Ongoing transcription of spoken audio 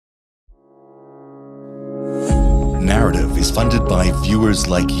Narativ is funded by viewers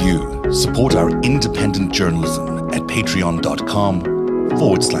like you. Support our independent journalism at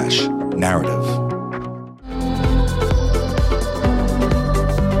patreon.com/narrative.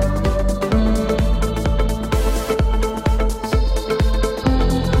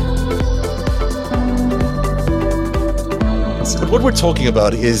 What we're talking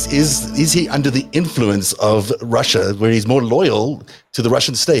about is he under the influence of Russia, where he's more loyal to the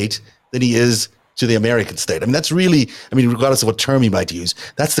Russian state than he is to the American state? I mean, that's really, regardless of what term you might use,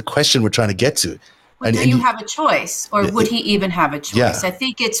 that's the question we're trying to get to. Well, do you have a choice, or would he even have a choice? Yeah. I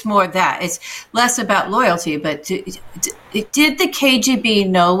think it's more that. It's less about loyalty, but did the KGB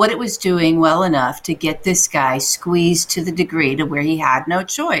know what it was doing well enough to get this guy squeezed to the degree to where he had no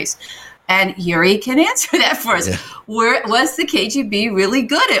choice? And Yuri can answer that for us. Yeah. Was the KGB really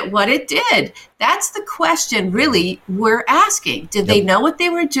good at what it did? That's the question, really, we're asking. Did they know what they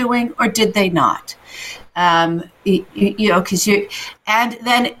were doing, or did they not? And then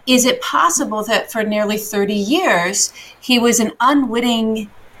is it possible that for nearly 30 years he was an unwitting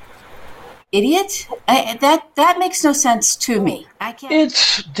idiot? That makes no sense to me. I can't.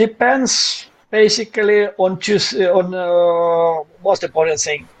 It depends basically on most important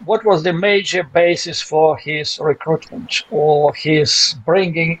thing. What was the major basis for his recruitment or his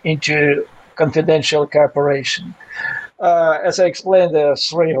bringing into confidential cooperation? As I explained, there are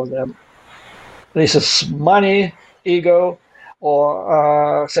three of them. This is money, ego,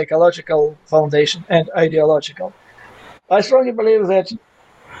 or psychological foundation, and ideological. I strongly believe that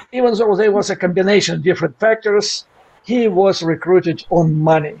even though there was a combination of different factors, he was recruited on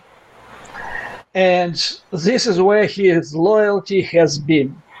money. And this is where his loyalty has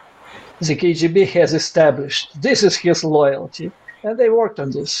been. The KGB has established this is his loyalty. And they worked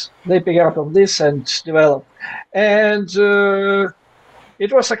on this. They picked up on this and developed. And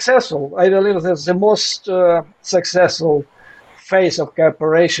it was successful. I believe that's the most successful phase of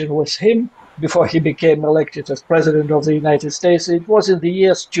cooperation with him before he became elected as President of the United States. It was in the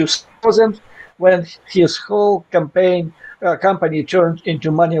years 2000 when his whole company turned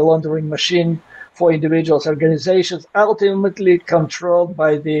into money laundering machine for individuals, organizations, ultimately controlled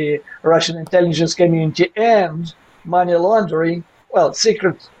by the Russian intelligence community, and money laundering, well,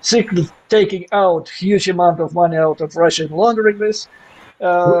 secret taking out huge amount of money out of Russia and laundering this,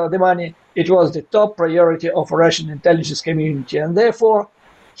 the money. It was the top priority of Russian intelligence community, and therefore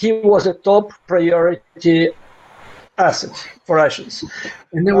he was a top priority asset for Russians.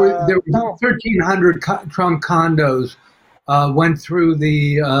 And there were 1,300 Trump condos went through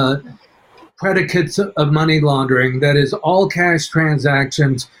the predicates of money laundering, that is all cash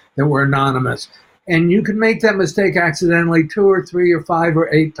transactions that were anonymous. And you could make that mistake accidentally 2 or 3 or 5 or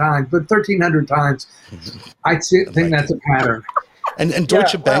 8 times, but 1,300 times, I think that's a pattern. And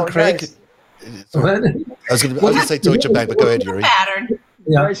Deutsche Bank, Craig? I was going to say Deutsche Bank, but go ahead, Yuri. Pattern.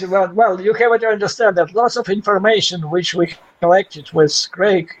 Yeah. Well, you have to understand that lots of information which we collected with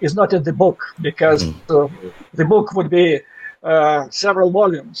Craig is not in the book, because the book would be several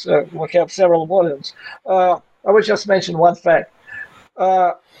volumes. We have several volumes. I will just mention one fact.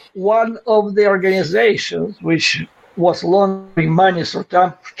 One of the organizations which was laundering money through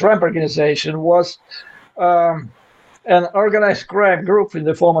Trump organization was an organized crime group in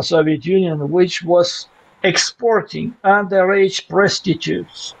the former Soviet Union, which was exporting underage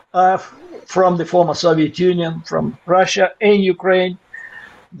prostitutes from the former Soviet Union, from Russia and Ukraine,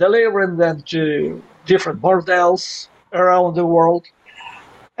 delivering them to different bordels around the world.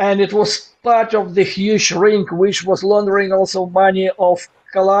 And it was part of the huge ring which was laundering also money of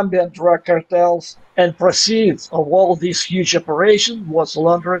Colombian drug cartels, and proceeds of all this huge operation was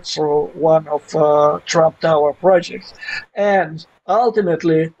laundered through one of Trump Tower projects. And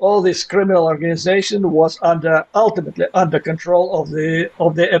ultimately, all this criminal organization was ultimately under control of the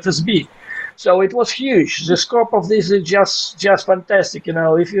FSB. So it was huge. The scope of this is just fantastic.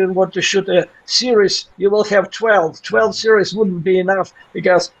 If you want to shoot a series, you will have 12. 12 series wouldn't be enough,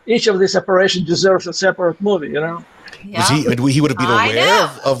 because each of these operations deserves a separate movie, Yeah. He would have been aware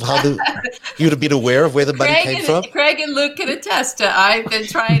of how he would have been aware of where the money came from. Craig and Luke can attest to. I've been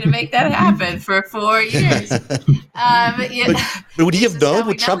trying to make that happen for 4 years. But would he have known?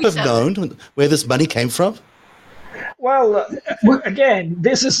 Would Trump have known where this money came from? Well, again,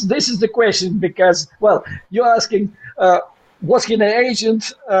 this is the question, because you're asking, was he an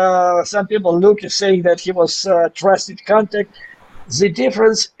agent? Some people Luke is saying that he was trusted contact. The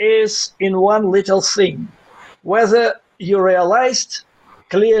difference is in one little thing. Whether you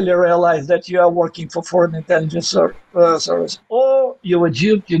clearly realized that you are working for foreign intelligence service, or you were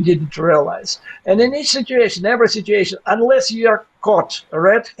duped, you didn't realize. And in each situation, every situation, unless you are caught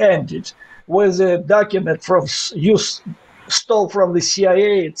red-handed with a document you stole from the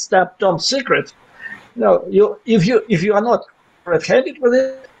CIA, it's top secret. If you are not red-handed with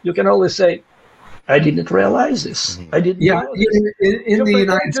it, you can always say, I didn't realize this. I didn't know this. In the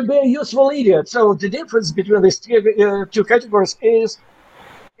United to be a useful idiot. So the difference between these two categories is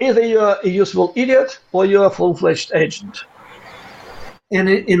either you're a useful idiot or you're a full-fledged agent. And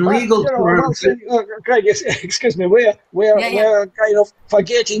in legal terms, Craig, excuse me, we're kind of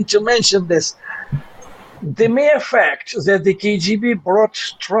forgetting to mention this. The mere fact that the KGB brought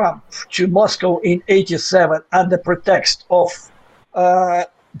Trump to Moscow in '87 under pretext of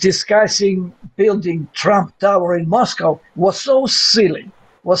discussing building Trump Tower in Moscow was so silly,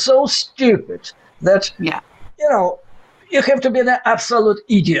 was so stupid that, you have to be an absolute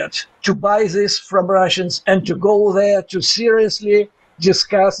idiot to buy this from Russians and to go there to seriously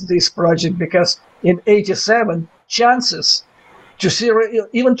discuss this project, because in '87, chances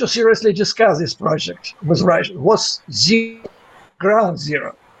even to seriously discuss this project with Russia was ground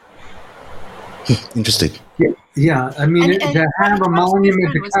zero. Interesting. Yeah, I mean, to have a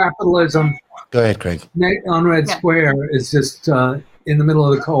monument to capitalism. Go ahead, Craig. On Red Square is just in the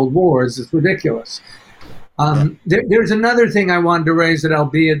middle of the Cold War. It's ridiculous. There's another thing I wanted to raise that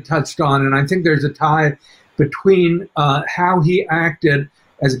Albia touched on, and I think there's a tie between how he acted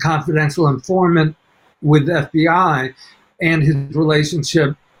as a confidential informant with the FBI and his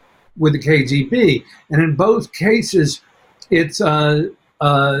relationship with the KGB. And in both cases, it's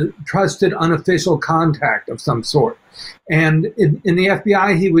trusted unofficial contact of some sort. And in the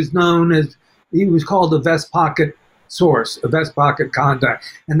FBI, he was called a vest pocket source, a vest pocket contact.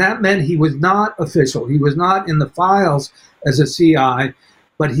 And that meant he was not official. He was not in the files as a CI,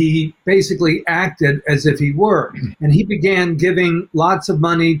 but he basically acted as if he were. And he began giving lots of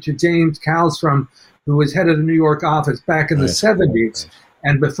money to James Kallstrom, who was head of the New York office back in the 70s.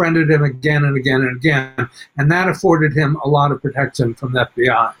 And befriended him again and again and again, and that afforded him a lot of protection from the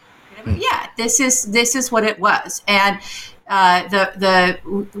FBI. Yeah, this is what it was, and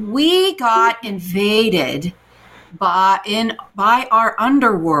we got invaded by our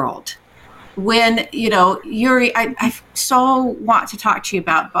underworld. When Yuri, I so want to talk to you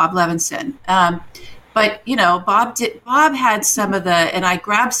about Bob Levinson. But, Bob had some of and I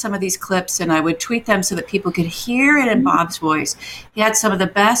grabbed some of these clips and I would tweet them so that people could hear it in Bob's voice. He had some of the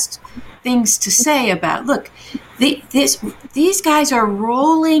best things to say about, look, these guys are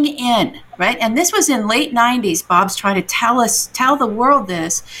rolling in, right? And this was in late 90s. Bob's trying to tell the world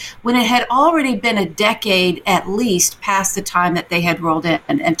this, when it had already been a decade at least past the time that they had rolled in,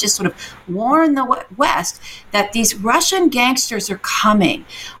 and just sort of warn the West that these Russian gangsters are coming.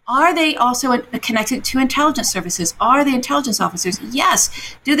 Are they also connected to intelligence services? Are they intelligence officers?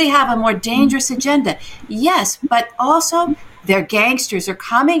 Yes. Do they have a more dangerous agenda? Yes. But also, their gangsters are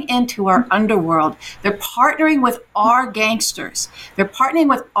coming into our underworld. They're partnering with our gangsters. They're partnering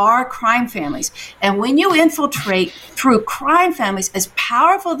with our crime families. And when you infiltrate through crime families as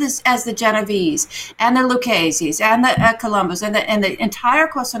powerful as the Genovese and the Lucchese's and the Columbus and the entire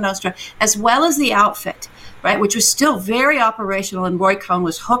Cosa Nostra, as well as the outfit, right, which was still very operational, and Roy Cohn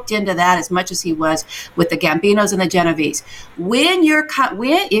was hooked into that as much as he was with the Gambinos and the Genovese.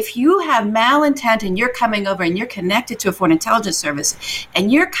 If you have malintent and you're coming over and you're connected to a foreign intelligence service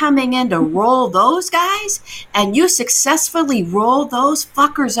and you're coming in to roll those guys and you successfully roll those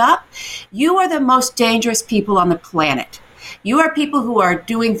fuckers up, you are the most dangerous people on the planet. You are people who are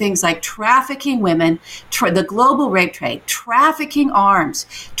doing things like trafficking women, the global rape trade, trafficking arms,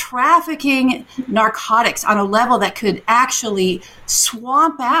 trafficking narcotics on a level that could actually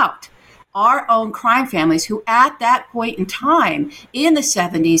swamp out our own crime families, who at that point in time, in the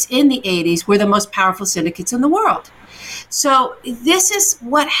 70s, in the 80s, were the most powerful syndicates in the world. So this is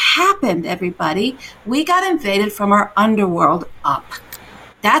what happened, everybody. We got invaded from our underworld up.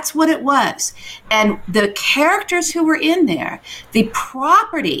 That's what it was. And the characters who were in there, the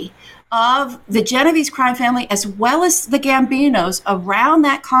property of the Genovese crime family, as well as the Gambinos around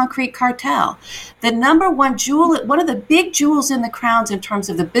that concrete cartel, the number one jewel, one of the big jewels in the crowns in terms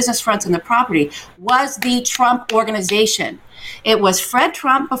of the business fronts and the property, was the Trump organization. It was Fred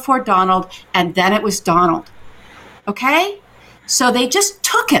Trump before Donald, and then it was Donald. Okay? So they just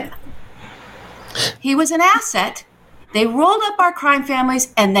took him. He was an asset. They rolled up our crime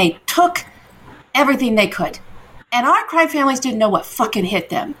families and they took everything they could. And our crime families didn't know what fucking hit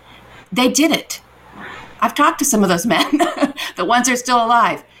them. They did it. I've talked to some of those men, the ones that are still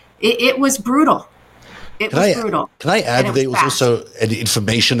alive. It was brutal. It was brutal. Can I add that it was also an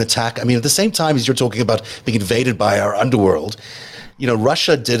information attack? I mean, at the same time as you're talking about being invaded by our underworld,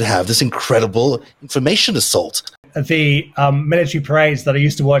 Russia did have this incredible information assault. The military parades that I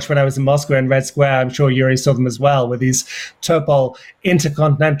used to watch when I was in Moscow and Red Square, I'm sure Yuri saw them as well, with these Topol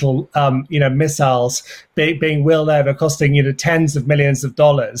intercontinental, missiles being wheeled over, costing, tens of millions of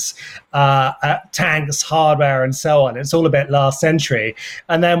dollars, tanks, hardware, and so on. It's all a bit last century.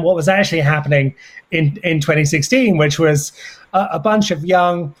 And then what was actually happening in 2016, which was a bunch of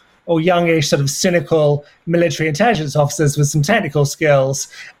youngish, sort of cynical military intelligence officers with some technical skills,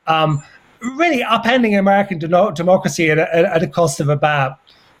 really upending American democracy at a cost of about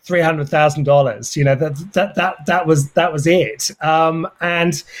 $300,000. That was it.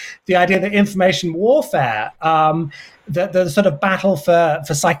 And the idea that information warfare, the sort of battle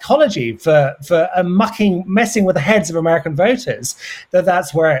for psychology, for messing with the heads of American voters,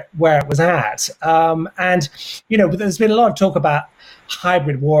 that's where it was at. And there's been a lot of talk about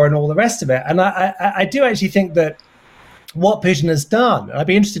hybrid war and all the rest of it, and I do actually think that what Putin has done, and I'd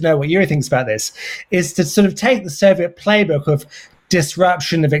be interested to know what Yuri thinks about this, is to sort of take the Soviet playbook of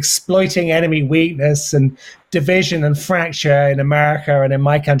disruption, of exploiting enemy weakness and division and fracture in America and in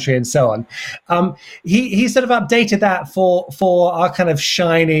my country and so on. He sort of updated that for our kind of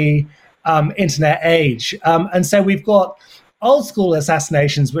shiny internet age. And so we've got old school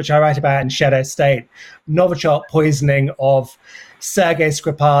assassinations, which I write about in Shadow State, Novichok poisoning of Sergei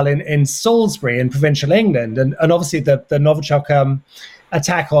Skripal in Salisbury in provincial England, and obviously the Novichok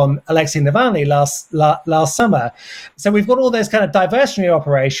attack on Alexei Navalny last summer. So we've got all those kind of diversionary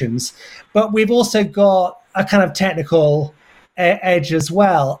operations, but we've also got a kind of technical edge as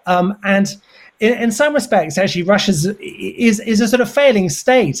well. And in some respects, actually, Russia is a sort of failing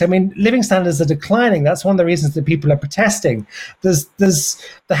state. I mean, living standards are declining. That's one of the reasons that people are protesting. There's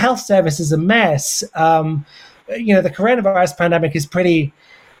the health service is a mess. The coronavirus pandemic is pretty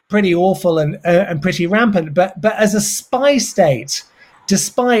awful and pretty rampant. But as a spy state,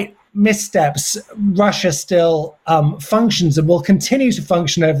 despite missteps, Russia still functions and will continue to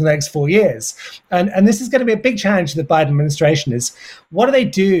function over the next 4 years. And this is going to be a big challenge to the Biden administration is, what do they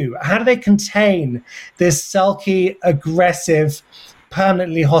do? How do they contain this sulky, aggressive,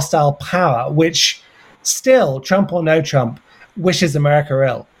 permanently hostile power, which still, Trump or no Trump, wishes America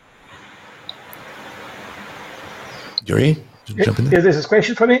ill? Yuri, jump in there. Is this a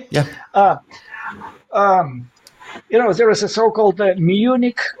question for me? Yeah. There is a so-called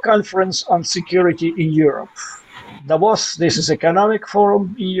Munich Conference on Security in Europe. Davos, this is economic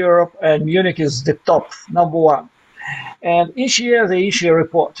forum in Europe, and Munich is the top, number one. And each year they issue a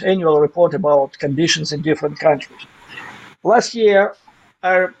report, annual report about conditions in different countries. Last year,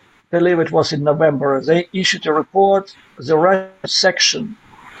 I believe it was in November, they issued a report. The Russian section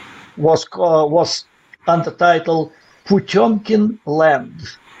was undertitled Putyomkin Land.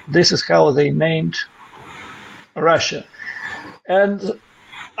 This is how they named Russia. And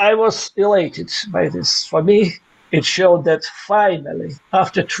I was elated by this. For me, it showed that finally,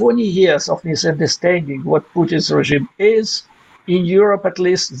 after 20 years of misunderstanding what Putin's regime is, in Europe at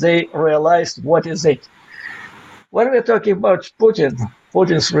least, they realized what is it. When we're talking about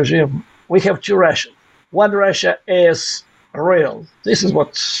Putin's regime, we have two Russia. One Russia is real. This is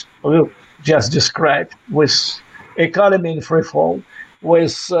what we just described, with economy in free fall,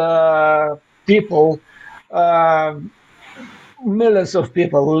 with people, millions of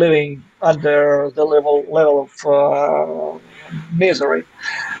people living under the level of misery.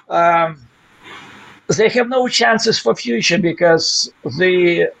 They have no chances for future because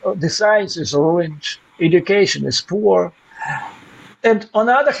the science is ruined, education is poor. And on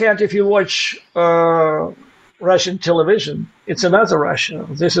the other hand, if you watch Russian television, it's another Russia.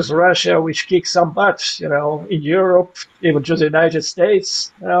 This is Russia which kicks some butt, in Europe, even to the United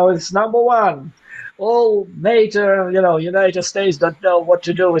States. It's number one. All NATO, United States don't know what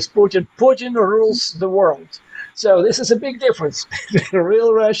to do with Putin. Putin rules the world. So this is a big difference between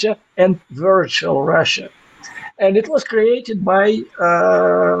real Russia and virtual Russia. And it was created by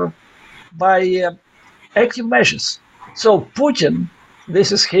active measures. So Putin,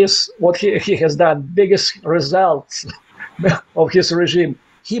 this is what he has done, biggest results of his regime.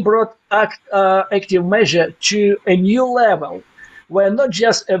 He brought active measure to a new level, where not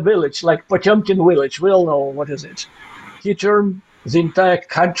just a village like Potemkin village, we all know what is it. He turned the entire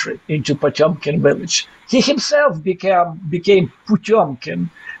country into Potemkin village. He himself became Potemkin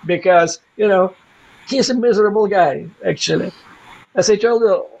because, he's a miserable guy, actually. As I told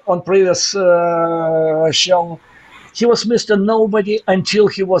you on previous show, he was Mr. Nobody until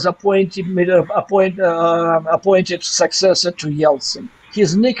he was appointed successor to Yeltsin.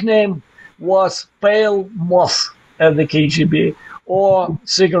 His nickname was Pale Moth at the KGB, or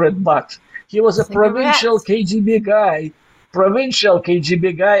Cigarette Butt. He was a provincial KGB guy provincial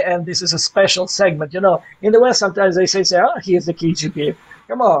KGB guy, and this is a special segment. In the West, sometimes they say, he is the KGB.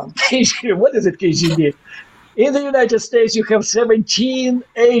 Come on, KGB, what is it, KGB? In the United States, you have 17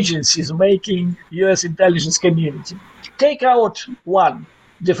 agencies making U.S. intelligence community. Take out one,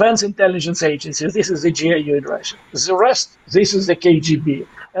 Defense Intelligence Agency. This is the GRU in Russia. The rest, this is the KGB.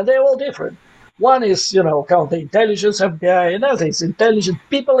 And they're all different. One is, counterintelligence, FBI, another is intelligence.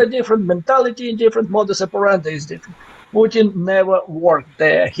 People are different, mentality is different, modus operandi is different. Putin never worked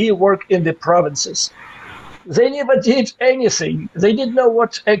there. He worked in the provinces. They never did anything. They didn't know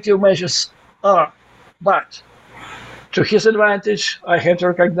what active measures are. But to his advantage, I have to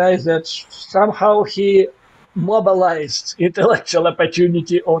recognize that somehow he mobilized intellectual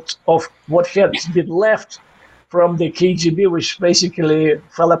opportunity of what had been left from the KGB, which basically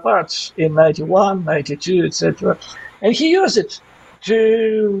fell apart in 91, 92, etc. And he used it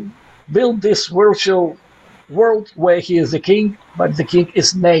to build this virtual world where he is the king, but the king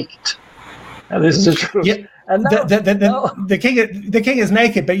is naked. And this is the truth. Yeah. And now, the king is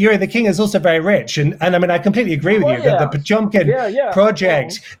naked, but Yuri, the king is also very rich, and I mean I completely agree with you. The Potemkin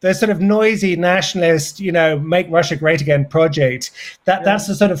project, the sort of noisy nationalist, make Russia great again project, that's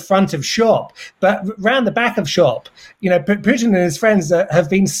the sort of front of shop. But round the back of shop, Putin and his friends have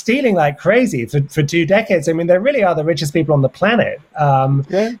been stealing like crazy for 2 decades. I mean, they really are the richest people on the planet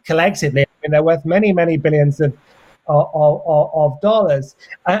collectively. I mean, they're worth many, many billions of dollars,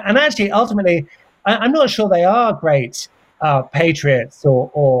 and actually, ultimately, I'm not sure they are great patriots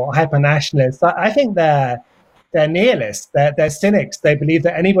or hyper-nationalists. I think they're nihilists. They're cynics. They believe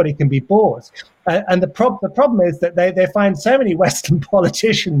that anybody can be bought. And the problem is that they find so many Western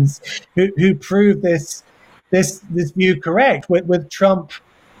politicians who prove this view correct, with Trump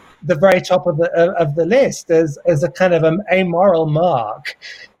the very top of the list as a kind of an amoral mark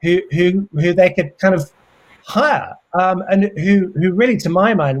who they could kind of hire, and who really, to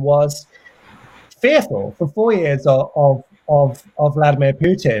my mind, was fearful for 4 years of Vladimir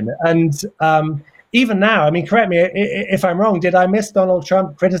Putin. And even now, I mean, correct me if I'm wrong, did I miss Donald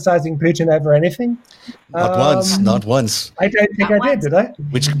Trump criticizing Putin over anything? Not once. I don't think I did I?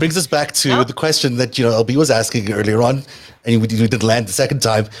 Which brings us back to the question that, LB was asking earlier on, and we didn't land the second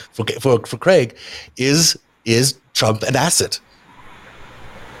time for Craig, is Trump an asset?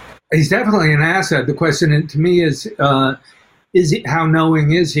 He's definitely an asset. The question to me is he, how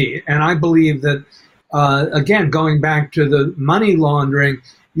knowing is he? And I believe that, again, going back to the money laundering,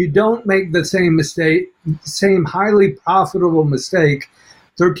 you don't make the same highly profitable mistake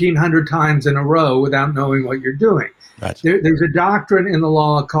 1,300 times in a row without knowing what you're doing. Right. There's a doctrine in the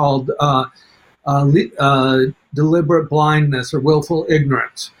law called deliberate blindness or willful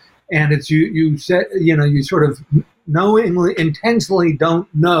ignorance, and it's you sort of knowingly, intentionally don't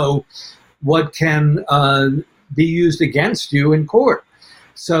know what can be used against you in court.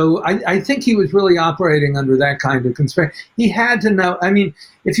 So I think he was really operating under that kind of constraint. He had to know. I mean,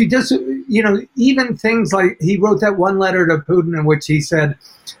 if you just, even things like he wrote that one letter to Putin in which he said,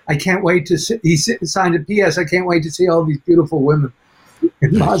 I can't wait to see, he signed a PS, I can't wait to see all these beautiful women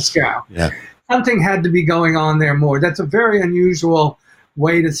in Moscow. Yeah. Something had to be going on there more. That's a very unusual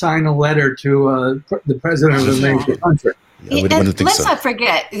way to sign a letter to the president of a major country. Yeah, let's not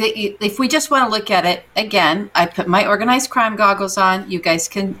forget that if we just want to look at it again, I put my organized crime goggles on. You guys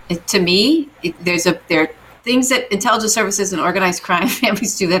can. To me, there are things that intelligence services and organized crime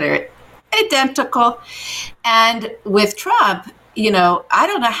families do that are identical. And with Trump, I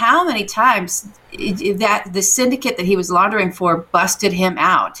don't know how many times that the syndicate that he was laundering for busted him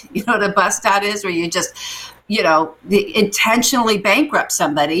out. You know what a bust out is, where you just intentionally bankrupt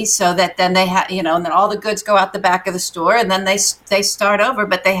somebody so that then they have, and then all the goods go out the back of the store and then they start over,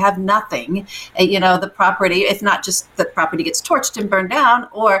 but they have nothing. The property, if not just the property gets torched and burned down,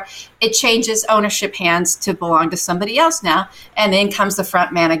 or it changes ownership hands to belong to somebody else now. And then comes the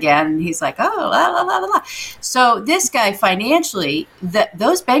front man again. And he's like, oh, la, la, la, la, la. So this guy financially,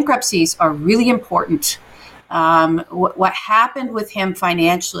 those bankruptcies are really important. What happened with him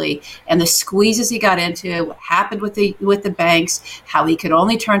financially and the squeezes he got into, what happened with the banks, how he could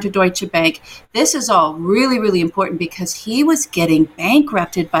only turn to Deutsche Bank. This is all really, really important because he was getting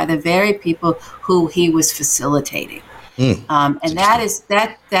bankrupted by the very people who he was facilitating. And that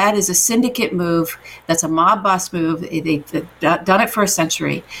is a syndicate move. That's a mob boss move. They've done it for a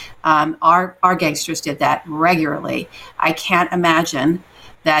century. Our gangsters did that regularly. I can't imagine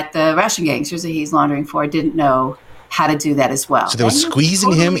that the Russian gangsters that he's laundering for didn't know how to do that as well. So they were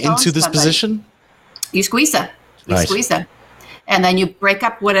squeezing him into this position? You squeeze them. Right. Squeeze them. and then you break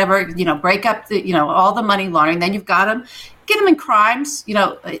up whatever, break up the, all the money laundering. Then you've got them, get them in crimes.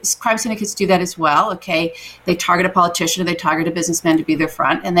 Crime syndicates do that as well. Okay, they target a politician, or they target a businessman to be their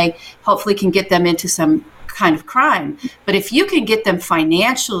front, and they hopefully can get them into some kind of crime. But if you can get them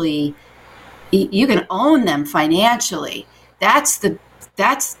financially, you can own them financially. That's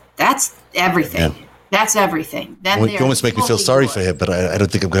everything. Yeah. That's everything. Then you almost make me feel sorry for him, but I don't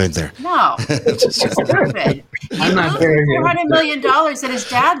think I'm going there. No, it's stupid. I'm not there yet. $400 million that his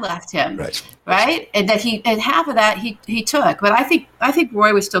dad left him, right? And that half of that he took. But I think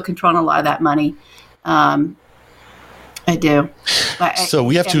Roy was still controlling a lot of that money. I do. So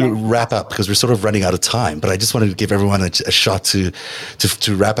we have to wrap up because we're sort of running out of time. But I just wanted to give everyone a shot to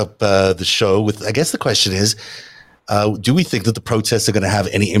wrap up the show with. I guess the question is, do we think that the protests are going to have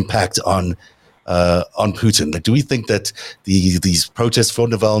any impact on Putin? Like, do we think that these protests for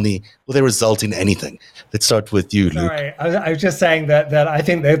Navalny, will they result in anything? Let's start with you, Luke. Sorry, I was just saying that I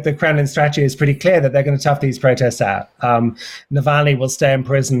think the Kremlin strategy is pretty clear that they're going to tough these protests out. Navalny will stay in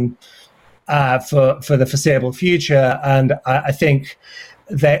prison for the foreseeable future, and I think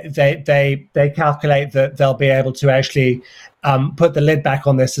they calculate that they'll be able to actually put the lid back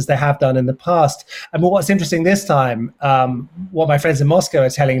on this as they have done in the past. And what's interesting this time, what my friends in Moscow are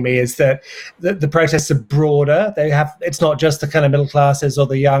telling me is that the protests are broader. It's not just the kind of middle classes or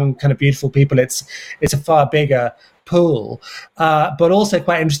the young kind of beautiful people. It's a far bigger pool, but also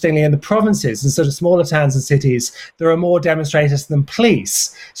quite interestingly in the provinces and sort of smaller towns and cities, there are more demonstrators than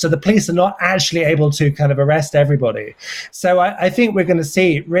police. So the police are not actually able to kind of arrest everybody. So I think we're going to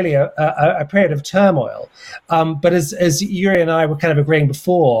see really a period of turmoil. But as Yuri and I were kind of agreeing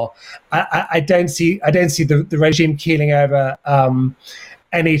before, I don't see the regime keeling over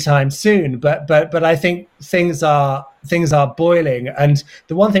anytime soon. But I think things are boiling, and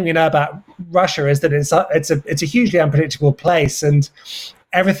the one thing we know about Russia is that it's a hugely unpredictable place, and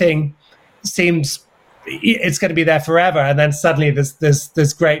everything seems it's going to be there forever, and then suddenly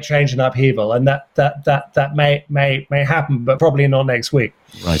there's great change and upheaval, and that may happen, but probably not next week.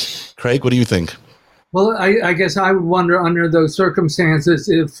 Right, Craig, what do you think? Well, I guess I would wonder under those circumstances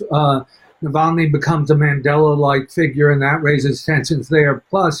if Navalny becomes a Mandela-like figure, and that raises tensions there.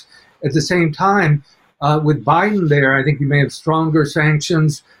 Plus, at the same time, with Biden there, I think you may have stronger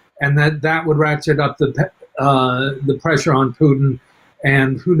sanctions, and that would ratchet up the pressure on Putin,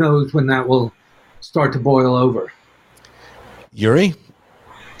 and who knows when that will start to boil over. Yuri?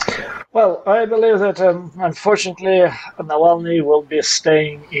 Well, I believe that unfortunately Navalny will be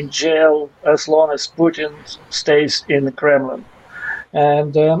staying in jail as long as Putin stays in the Kremlin.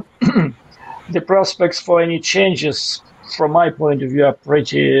 And the prospects for any changes, from my point of view, are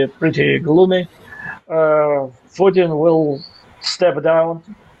pretty gloomy. Putin will step down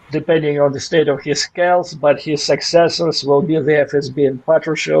depending on the state of his health, but his successors will be the FSB and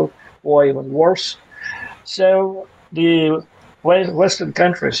Patrushev, or even worse. So the Western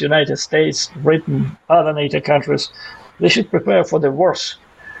countries, United States, Britain, other NATO countries, they should prepare for the worst.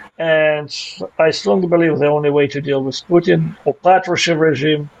 And I strongly believe the only way to deal with Putin or Patrushev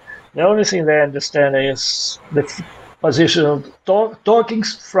regime, the only thing they understand is the position of talking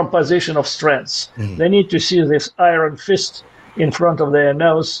from position of strength. Mm-hmm. They need to see this iron fist in front of their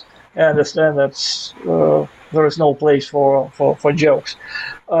nose and understand that there is no place for jokes.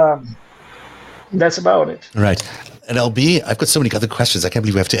 That's about it. Right. And LB, I've got so many other questions. I can't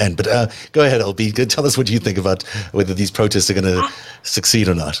believe we have to end. But go ahead, LB. Tell us what you think about whether these protests are going to succeed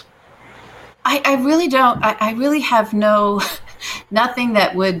or not. I really don't. I really have nothing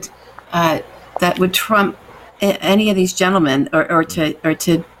that would trump any of these gentlemen or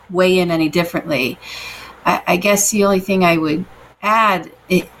to weigh in any differently. I guess the only thing I would add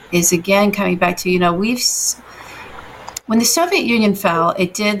is again coming back to when the Soviet Union fell,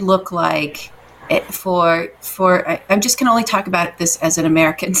 it did look like. I'm just going to only talk about this as an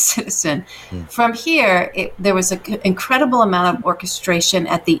American citizen. From here, there was an incredible amount of orchestration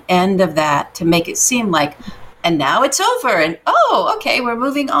at the end of that to make it seem like, and now it's over, and okay, we're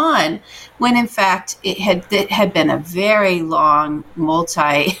moving on. When in fact, it had been a very long,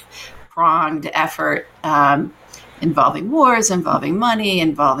 multi-pronged effort involving wars, involving money,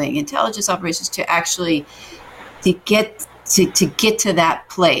 involving intelligence operations to get to that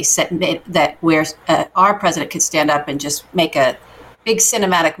place that where our president could stand up and just make a big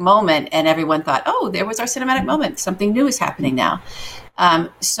cinematic moment, and everyone thought, there was our cinematic moment. Something new is happening now.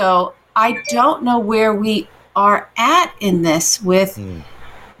 So I don't know where we are at in this with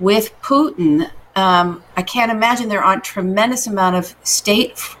Putin. I can't imagine there aren't tremendous amount of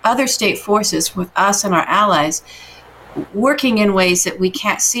other state forces with us and our allies working in ways that we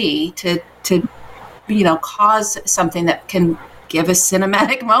can't see to cause something that can give a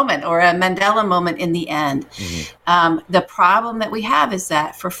cinematic moment or a Mandela moment in the end. The problem that we have is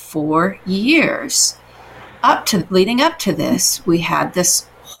that for 4 years, leading up to this, we had this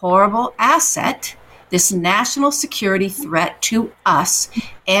horrible asset, this national security threat to us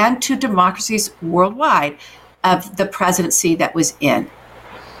and to democracies worldwide of the presidency that was in.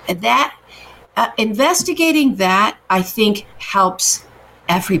 That investigating that, I think, helps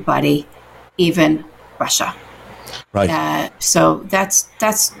everybody, even Russia. Right. So that's.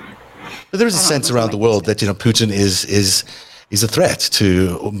 But there is a sense around the world that Putin is a threat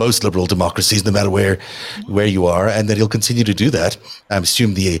to most liberal democracies, no matter where you are, and that he'll continue to do that. I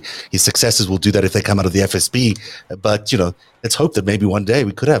assume his successors will do that if they come out of the FSB. But let's hope that maybe one day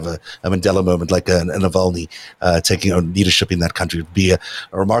we could have a Mandela moment, like a Navalny taking on leadership in that country. It would be a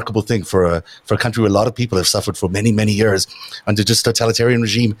remarkable thing for a country where a lot of people have suffered for many, many years under just totalitarian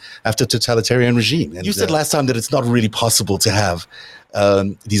regime after totalitarian regime. And you said last time that it's not really possible to have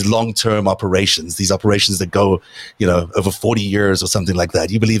these long-term operations, these operations that go, over 40 years or something like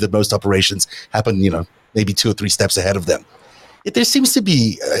that. You believe that most operations happen, maybe 2 or 3 steps ahead of them. There seems to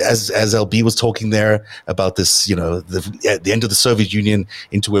be, as LB was talking there about this, the end of the Soviet Union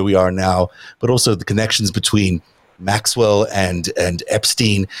into where we are now, but also the connections between Maxwell and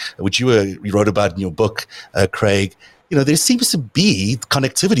Epstein, which you wrote about in your book, Craig. There seems to be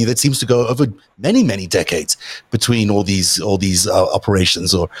connectivity that seems to go over many, many decades between all these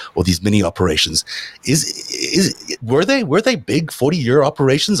operations or these mini operations. Were they big 40-year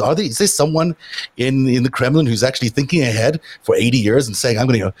operations? Is there someone in the Kremlin who's actually thinking ahead for 80 years and saying,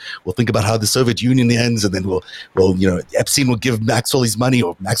 we'll think about how the Soviet Union ends, and then we'll Epstein will give Maxwell his money,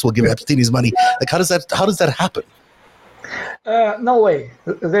 or Maxwell will give Epstein his money. Like, how does that happen? No way.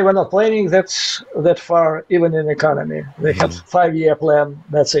 They were not planning that far, even in economy. They had 5-year plan.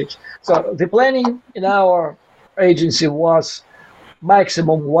 That's it. So the planning in our agency was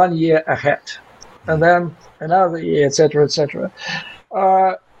maximum 1 year ahead, and then another year, etc., etc.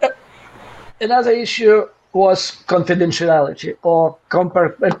 Another issue was confidentiality or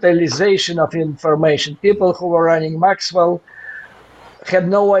compartmentalization of information. People who were running Maxwell had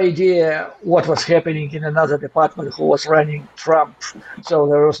no idea what was happening in another department who was running Trump. So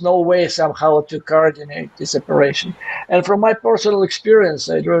there was no way somehow to coordinate this operation. And from my personal experience,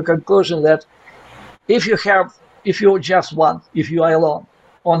 I drew a conclusion that if you are alone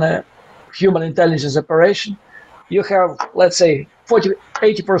on a human intelligence operation, you have, let's say,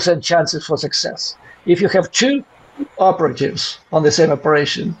 80% chances for success. If you have 2 operatives on the same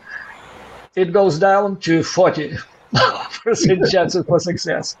operation, it goes down to 40% chances for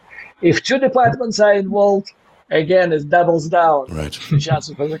success. If 2 departments are involved, again, it doubles down the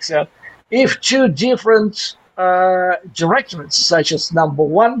chances for success. If 2 different directorates, such as number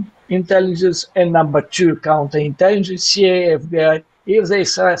 1 intelligence and number 2 counterintelligence, CIA, FBI, if they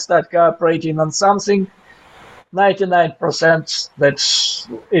start cooperating on something, 99% that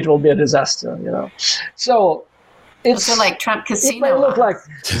it will be a disaster. So it's also like Trump Casino. It may look like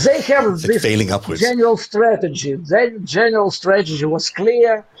they have this failing upwards. general strategy. Their general strategy was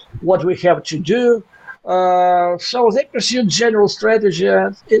clear, what we have to do. So they pursued general strategy,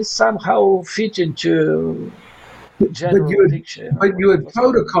 and it somehow fit into the general picture. But you had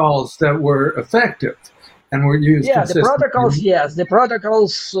protocols that were effective and were used. Yeah, the protocols. Yes, the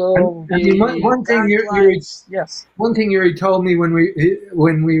protocols. One thing Yuri told me when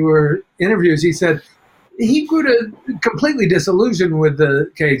we were interviews, he said he grew to completely disillusioned with the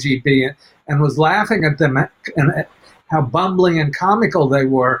KGB and was laughing at them and how bumbling and comical they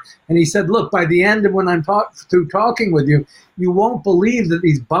were. And he said, look, by the end of when I'm through talking with you, you won't believe that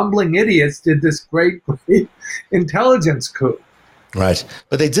these bumbling idiots did this great intelligence coup. Right.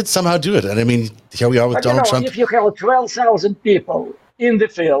 But they did somehow do it. And I mean, here we are with Donald Trump. If you have 12,000 people in the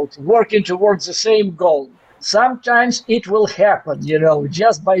field working towards the same goal, sometimes it will happen,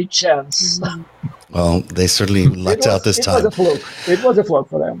 just by chance. Well, they certainly lucked out this time. It was a fluke. It was a fluke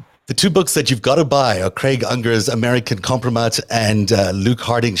for them. The 2 books that you've got to buy are Craig Unger's American Kompromat and Luke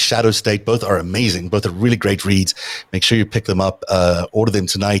Harding's Shadow State. Both are amazing. Both are really great reads. Make sure you pick them up. Order them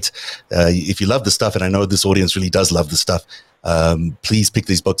tonight. If you love the stuff, and I know this audience really does love the stuff, please pick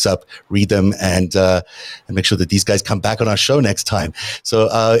these books up, read them, and make sure that these guys come back on our show next time. So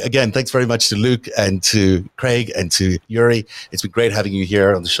again, thanks very much to Luke and to Craig and to Yuri. It's been great having you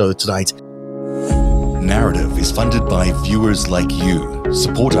here on the show tonight. Narativ is funded by viewers like you.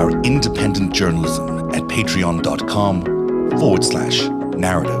 Support our independent journalism at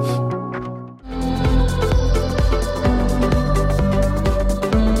patreon.com/Narativ.